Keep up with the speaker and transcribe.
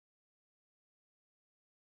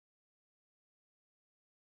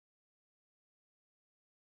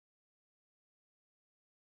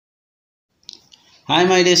Hi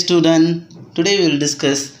my dear student, today we will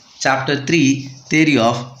discuss chapter 3 theory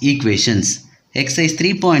of equations. Exercise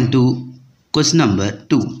 3.2 question number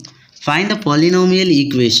 2. Find the polynomial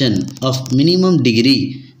equation of minimum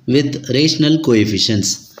degree with rational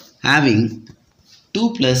coefficients having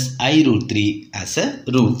 2 plus I root 3 as a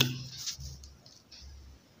root.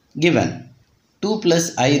 Given 2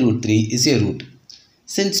 plus I root 3 is a root.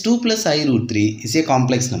 Since 2 plus I root 3 is a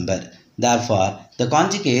complex number, therefore the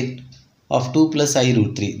conjugate of 2 plus I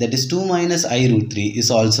root 3, that is 2 minus I root 3, is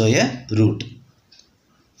also a root.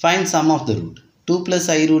 Find sum of the root. 2 plus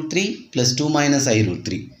I root 3 plus 2 minus I root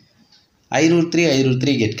 3. I root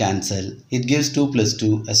 3 get cancelled. It gives 2 plus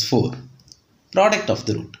 2 as 4. Product of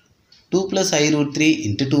the root. 2 plus I root 3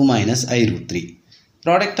 into 2 minus I root 3.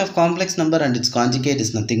 Product of complex number and its conjugate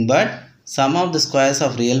is nothing but sum of the squares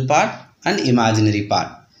of real part and imaginary part.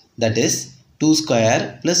 That is 2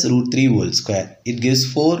 square plus root 3 whole square. It gives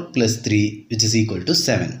 4 plus 3, which is equal to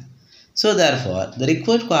 7. So therefore, the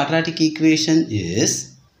required quadratic equation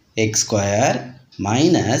is x square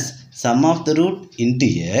minus sum of the root into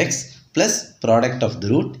x plus product of the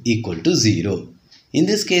root equal to 0. In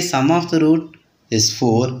this case, sum of the root is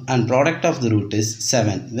 4 and product of the root is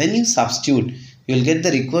 7. When you substitute, you will get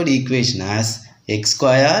the required equation as x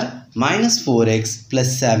square minus 4x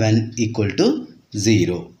plus 7 equal to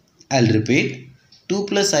 0. I'll repeat, 2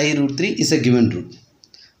 plus I root 3 is a given root.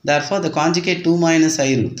 Therefore, the conjugate 2 minus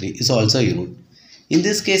I root 3 is also a root. In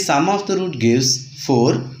this case, sum of the root gives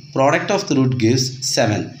 4, product of the root gives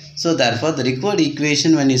 7. So, therefore, the required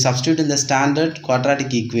equation when you substitute in the standard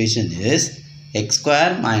quadratic equation is x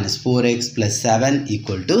square minus 4x plus 7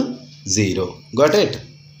 equal to 0. Got it?